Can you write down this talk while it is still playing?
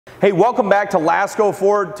Hey, welcome back to Lasco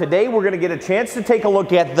Ford. Today we're going to get a chance to take a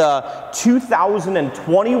look at the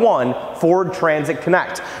 2021 Ford Transit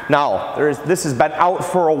Connect. Now, this has been out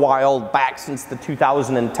for a while, back since the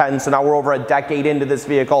 2010, so now we're over a decade into this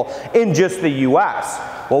vehicle in just the US.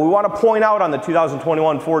 What we want to point out on the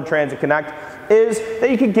 2021 Ford Transit Connect is that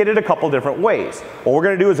you can get it a couple different ways. What we're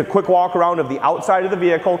going to do is a quick walk around of the outside of the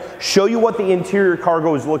vehicle, show you what the interior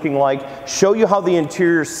cargo is looking like, show you how the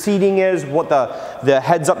interior seating is, what the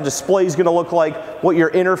heads-up display is going to look like, what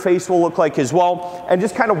your interface will look like as well, and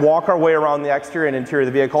just kind of walk our way around the exterior and interior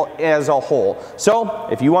of the vehicle as a whole. So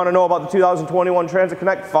if you want to know about the 2021 Transit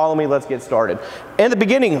Connect, follow me, let's get started. In the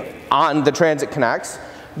beginning on the Transit Connects,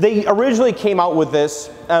 they originally came out with this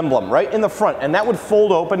emblem right in the front, and that would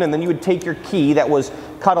fold open, and then you would take your key that was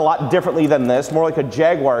cut a lot differently than this, more like a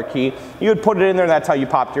Jaguar key. You would put it in there, and that's how you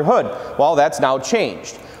popped your hood. Well, that's now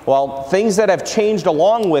changed. Well, things that have changed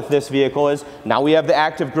along with this vehicle is now we have the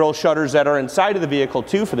active grille shutters that are inside of the vehicle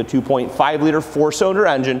too for the 2.5 liter 4-cylinder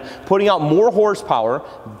engine, putting out more horsepower,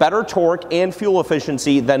 better torque, and fuel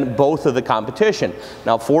efficiency than both of the competition.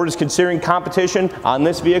 Now, Ford is considering competition on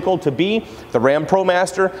this vehicle to be the Ram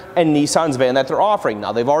ProMaster and Nissan's van that they're offering.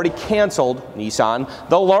 Now, they've already canceled Nissan.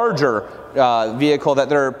 The larger vehicle that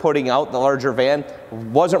they're putting out, the larger van,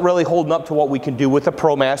 wasn't really holding up to what we can do with the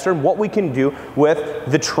ProMaster and what we can do with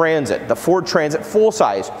the Transit, the Ford Transit full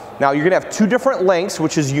size. Now you're going to have two different lengths,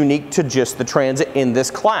 which is unique to just the Transit in this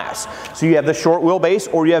class. So you have the short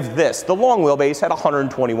wheelbase, or you have this, the long wheelbase at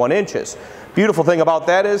 121 inches. Beautiful thing about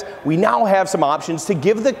that is we now have some options to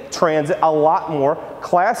give the Transit a lot more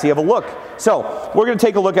classy of a look. So we're going to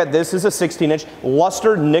take a look at this. This is a 16-inch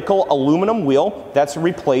luster nickel aluminum wheel that's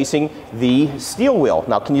replacing the steel wheel.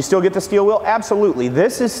 Now, can you still get the steel wheel? Absolutely.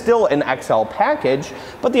 This is still an XL package,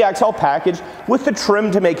 but the XL package with the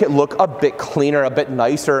trim to make it look a bit cleaner, a bit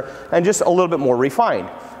nicer, and just a little bit more refined.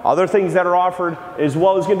 Other things that are offered as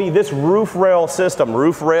well is going to be this roof rail system,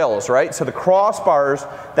 roof rails, right? So the crossbars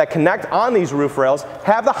that connect on these roof rails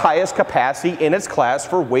have the highest capacity in its class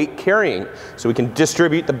for weight carrying. So we can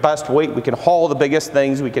distribute the best weight, we can haul the biggest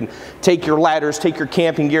things, we can take your ladders, take your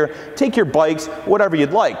camping gear, take your bikes, whatever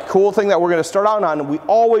you'd like. Cool thing that we're going to start out on, we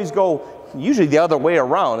always go usually the other way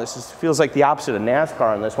around. This feels like the opposite of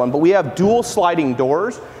NASCAR on this one, but we have dual sliding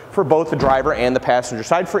doors for both the driver and the passenger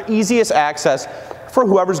side for easiest access for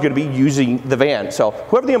whoever's going to be using the van. So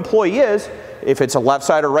whoever the employee is, if it's a left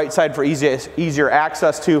side or right side for easier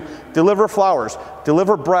access to deliver flowers,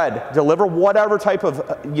 deliver bread, deliver whatever type of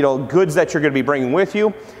goods that you're going to be bringing with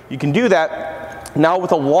you, you can do that now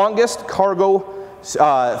with the longest cargo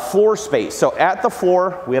floor space. So at the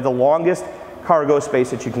floor, we have the longest cargo space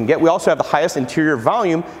that you can get. We also have the highest interior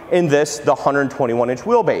volume in this, the 121-inch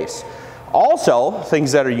wheelbase. Also,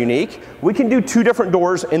 things that are unique, we can do two different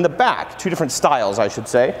doors in the back, two different styles, I should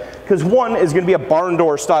say, because one is going to be a barn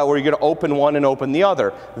door style where you're going to open one and open the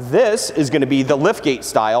other. This is going to be the liftgate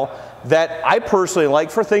style that I personally like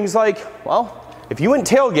for things like, well, if you went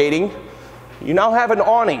tailgating, you now have an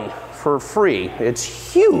awning for free.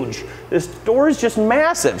 It's huge. This door is just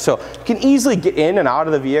massive, so you can easily get in and out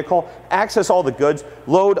of the vehicle, access all the goods,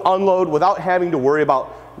 load, unload without having to worry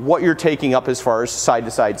about what you're taking up as far as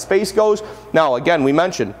side-to-side space goes. Now, again, we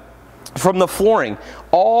mentioned from the flooring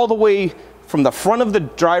all the way from the front of the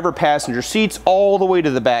driver passenger seats all the way to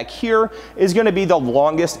the back here is going to be the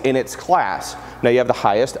longest in its class. Now you have the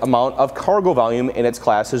highest amount of cargo volume in its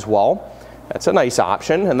class as well. That's a nice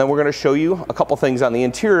option, and then we're going to show you a couple things on the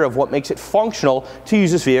interior of what makes it functional to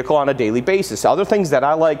use this vehicle on a daily basis. Other things that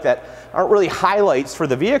I like that aren't really highlights for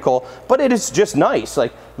the vehicle, but it is just nice.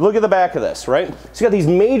 Like, look at the back of this, right? It's got these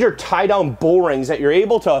major tie-down bull rings that you're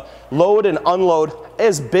able to load and unload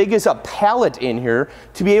as big as a pallet in here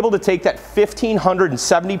to be able to take that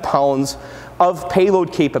 1,570 pounds of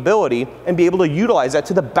payload capability and be able to utilize that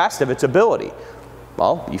to the best of its ability.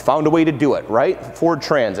 Well, you found a way to do it, right? Ford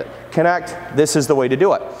Transit Connect, this is the way to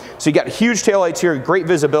do it. So you got huge taillights here, great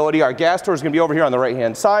visibility. Our gas door is going to be over here on the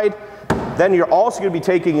right-hand side. Then you're also going to be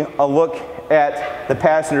taking a look at the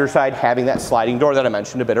passenger side, having that sliding door that I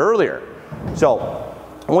mentioned a bit earlier. So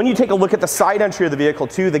when you take a look at the side entry of the vehicle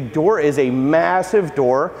too, the door is a massive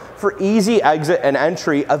door for easy exit and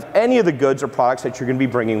entry of any of the goods or products that you're going to be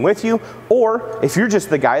bringing with you. Or if you're just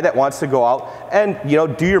the guy that wants to go out and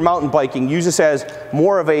do your mountain biking, use this as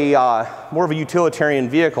more of a utilitarian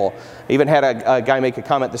vehicle. even had a guy make a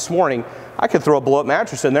comment this morning, I could throw a blow-up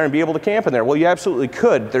mattress in there and be able to camp in there. Well, you absolutely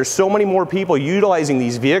could. There's so many more people utilizing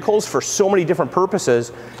these vehicles for so many different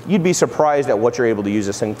purposes, you'd be surprised at what you're able to use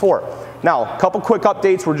this thing for. Now, a couple quick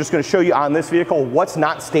updates. We're just going to show you on this vehicle what's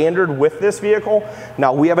not standard with this vehicle.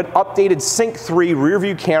 Now, we have an updated Sync 3 rear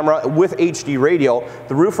view camera with HD radio,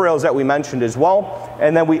 the roof rails that we mentioned as well,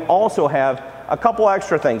 and then we also have a couple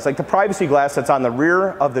extra things like the privacy glass that's on the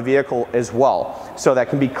rear of the vehicle as well. So that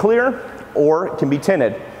can be clear or it can be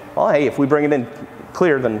tinted. Well, hey, if we bring it in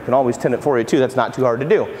clear, then we can always tint it for you too. That's not too hard to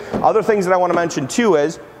do. Other things that I want to mention too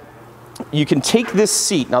is you can take this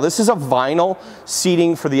seat. Now this is a vinyl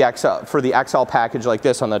seating for the XL package like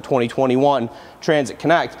this on the 2021 Transit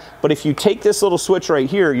Connect. But if you take this little switch right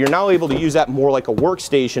here, you're now able to use that more like a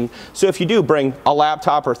workstation. So if you do bring a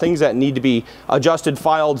laptop or things that need to be adjusted,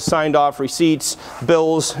 filed, signed off, receipts,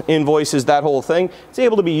 bills, invoices, that whole thing, it's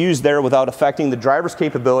able to be used there without affecting the driver's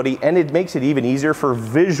capability, and it makes it even easier for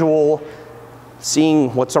visual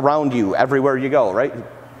seeing what's around you everywhere you go, right?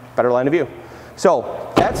 Better line of view.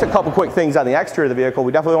 So that's a couple quick things on the exterior of the vehicle.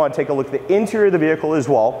 We definitely want to take a look at the interior of the vehicle as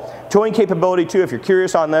well. Towing capability too, if you're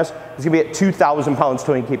curious on this, it's going to be at 2,000 pounds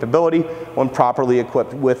towing capability when properly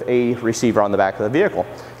equipped with a receiver on the back of the vehicle.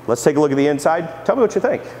 Let's take a look at the inside. Tell me what you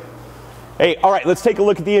think. Hey, all right, let's take a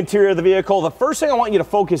look at the interior of the vehicle. The first thing I want you to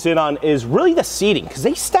focus in on is really the seating, because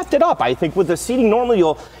they stepped it up. I think with the seating, normally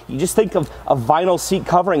you just think of a vinyl seat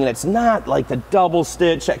covering, and it's not like the double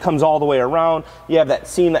stitch that comes all the way around. You have that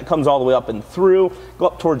seam that comes all the way up and through, go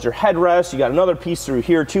up towards your headrest. You got another piece through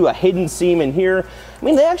here too, a hidden seam in here. I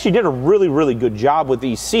mean, they actually did a really, really good job with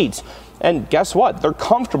these seats. And guess what? They're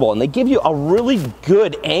comfortable, and they give you a really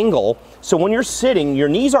good angle. So when you're sitting, your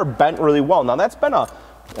knees are bent really well. Now that's been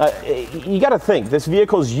you got to think, this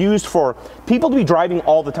vehicle is used for people to be driving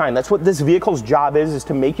all the time. That's what this vehicle's job is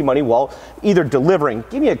to make you money while either delivering.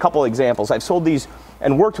 Give me a couple examples. I've sold these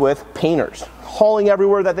and worked with painters, hauling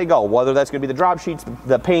everywhere that they go, whether that's going to be the drop sheets,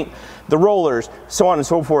 the paint, the rollers, so on and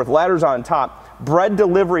so forth, ladders on top. Bread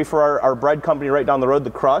delivery for our bread company right down the road,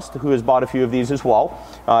 The Crust, who has bought a few of these as well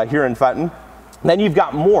here in Fenton. Then you've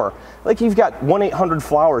got more, like you've got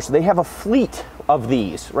 1-800-Flowers. They have a fleet of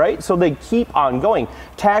these, right? So they keep on going.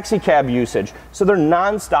 Taxi cab usage, so they're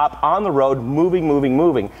non-stop on the road, moving, moving,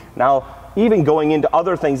 moving. Now, even going into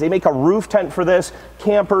other things, they make a roof tent for this.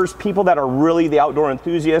 Campers, people that are really the outdoor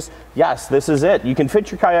enthusiasts, yes, this is it. You can fit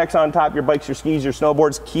your kayaks on top, your bikes, your skis, your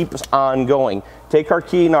snowboards, keeps on going. Take our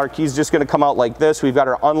key, and our key's just gonna come out like this. We've got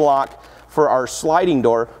our unlock for our sliding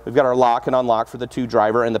door. We've got our lock and unlock for the two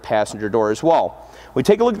driver and the passenger door as well. We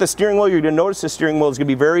take a look at the steering wheel. You're going to notice the steering wheel is going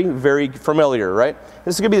to be very, very familiar, right?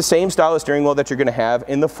 This is going to be the same style of steering wheel that you're going to have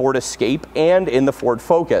in the Ford Escape and in the Ford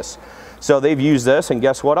Focus. So they've used this, and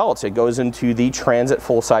guess what else? It goes into the Transit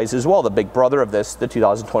full size as well, the big brother of this, the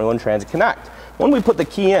 2021 Transit Connect. When we put the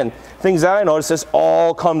key in, things that I notice, this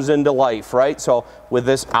all comes into life, right? So with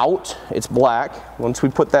this out, it's black. Once we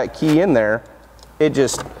put that key in there, it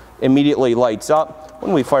just immediately lights up.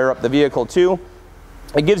 When we fire up the vehicle too,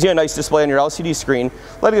 it gives you a nice display on your LCD screen,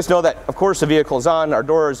 letting us know that, of course, the vehicle's on, our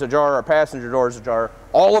door is ajar, our passenger door is ajar,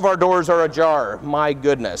 all of our doors are ajar, my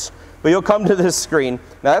goodness. But you'll come to this screen.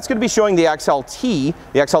 Now that's going to be showing the XLT.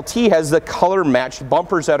 The XLT has the color matched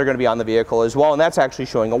bumpers that are going to be on the vehicle as well, and that's actually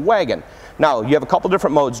showing a wagon. Now you have a couple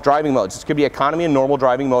different modes, driving modes. It's going to be economy and normal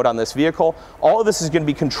driving mode on this vehicle. All of this is going to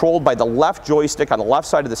be controlled by the left joystick on the left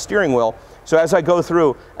side of the steering wheel. So as I go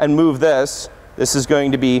through and move this is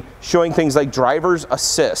going to be showing things like driver's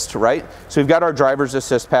assist, right? So we've got our driver's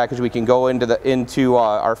assist package. We can go into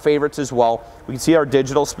our favorites as well. We can see our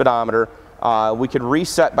digital speedometer. We can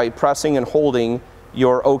reset by pressing and holding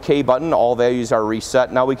your OK button. All values are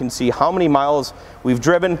reset. Now we can see how many miles we've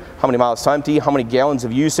driven, how many miles to empty, how many gallons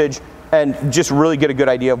of usage, and just really get a good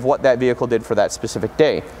idea of what that vehicle did for that specific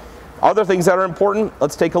day. Other things that are important,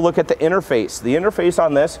 let's take a look at the interface. The interface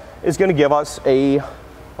on this is going to give us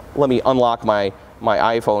let me unlock my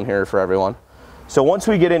iPhone here for everyone. So once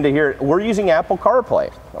we get into here, we're using Apple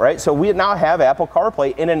CarPlay, right? So we now have Apple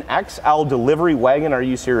CarPlay in an XL delivery wagon. Are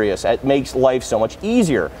you serious? It makes life so much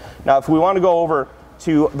easier. Now, if we want to go over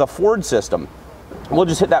to the Ford system, we'll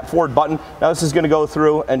just hit that Ford button. Now this is going to go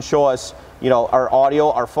through and show us, you know, our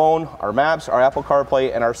audio, our phone, our maps, our Apple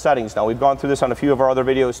CarPlay, and our settings. Now we've gone through this on a few of our other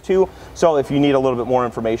videos too, so if you need a little bit more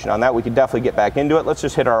information on that, we can definitely get back into it. Let's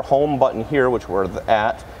just hit our home button here, which we're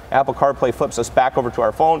at. Apple CarPlay flips us back over to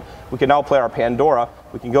our phone. We can now play our Pandora.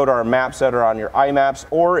 We can go to our maps that are on your iMaps,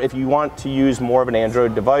 or if you want to use more of an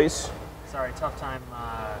Android device. Sorry, tough time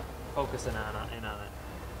focusing on it.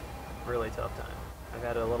 Really tough time. I've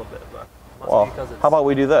had it a little bit, but well, because it's... how about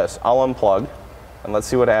we do this? I'll unplug, and let's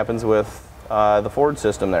see what happens with the Ford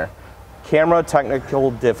system there. Camera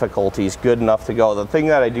technical difficulties, good enough to go. The thing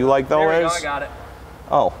that I do like though there we is, go, I got it.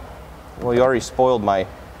 Oh, well, you already spoiled my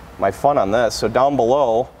fun on this. So down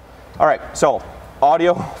below, all right, so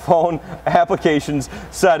audio, phone, applications,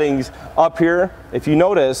 settings, up here, if you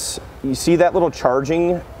notice, you see that little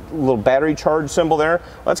battery charge symbol there?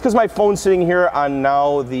 Well, that's because my phone's sitting here on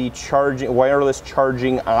now the wireless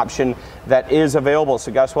charging option that is available.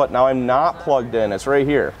 So guess what? Now I'm not plugged in, it's right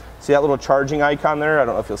here. See that little charging icon there? I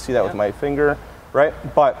don't know if you'll see that with my finger, right?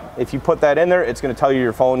 But if you put that in there, it's gonna tell you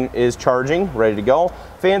your phone is charging, ready to go.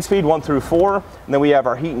 Fan speed 1 through 4, and then we have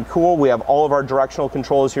our heat and cool. We have all of our directional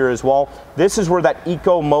controls here as well. This is where that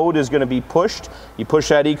eco mode is gonna be pushed. You push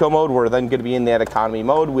that eco mode, we're then gonna be in that economy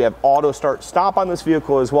mode. We have auto start stop on this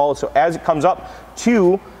vehicle as well. So as it comes up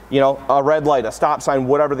to, a red light, a stop sign,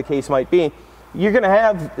 whatever the case might be, you're gonna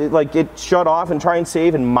have like it shut off and try and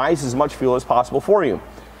save and minimize as much fuel as possible for you.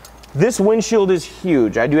 This windshield is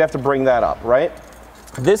huge. I do have to bring that up, right?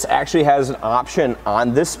 This actually has an option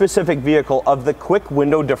on this specific vehicle of the quick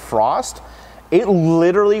window defrost. It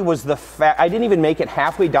literally was I didn't even make it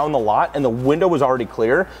halfway down the lot and the window was already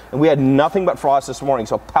clear and we had nothing but frost this morning.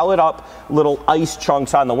 So pellet up little ice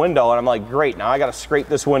chunks on the window and I'm like, great, now I gotta scrape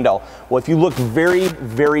this window. Well, if you look very,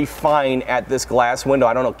 very fine at this glass window,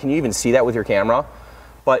 I don't know, can you even see that with your camera?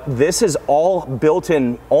 But this is all built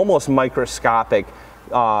in, almost microscopic.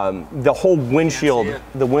 The whole windshield,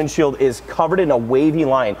 the windshield is covered in a wavy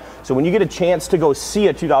line. So when you get a chance to go see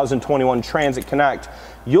a 2021 Transit Connect,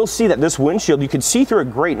 you'll see that this windshield, you can see through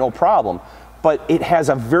it great, no problem. But it has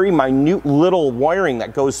a very minute little wiring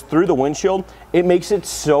that goes through the windshield. It makes it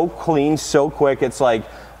so clean, so quick. It's like,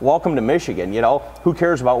 welcome to Michigan, Who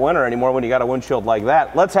cares about winter anymore when you got a windshield like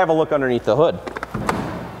that? Let's have a look underneath the hood.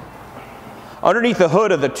 Underneath the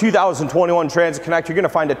hood of the 2021 Transit Connect, you're going to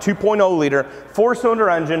find a 2.0 liter 4-cylinder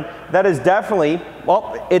engine that is definitely,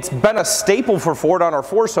 well, it's been a staple for Ford on our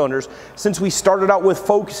 4-cylinders since we started out with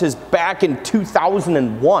Focuses back in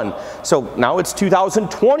 2001. So now it's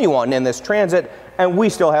 2021 in this Transit, and we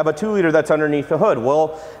still have a 2-liter that's underneath the hood.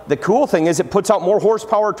 Well, the cool thing is it puts out more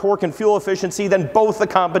horsepower, torque, and fuel efficiency than both the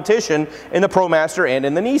competition in the ProMaster and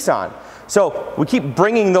in the Nissan. So we keep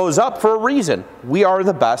bringing those up for a reason. We are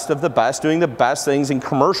the best of the best, doing the best things in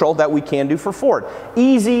commercial that we can do for Ford.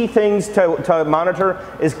 Easy things to monitor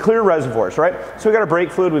is clear reservoirs, right? So we got our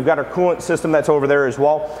brake fluid, we've got our coolant system that's over there as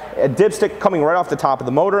well, a dipstick coming right off the top of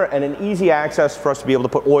the motor, and an easy access for us to be able to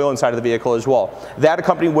put oil inside of the vehicle as well. That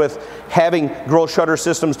accompanied with having grille shutter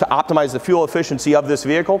systems to optimize the fuel efficiency of this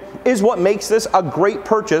vehicle is what makes this a great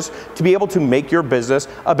purchase to be able to make your business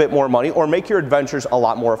a bit more money or make your adventures a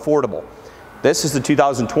lot more affordable. This is the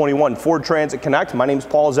 2021 Ford Transit Connect. My name is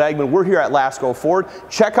Paul Zagman. We're here at Lasco Ford.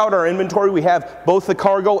 Check out our inventory. We have both the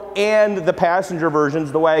cargo and the passenger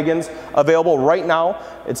versions, the wagons, available right now.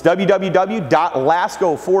 It's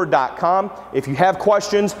www.lascoford.com. If you have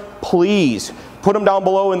questions, please put them down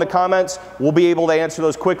below in the comments. We'll be able to answer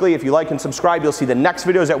those quickly. If you like and subscribe, you'll see the next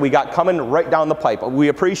videos that we got coming right down the pipe. We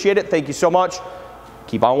appreciate it. Thank you so much.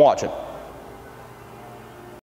 Keep on watching.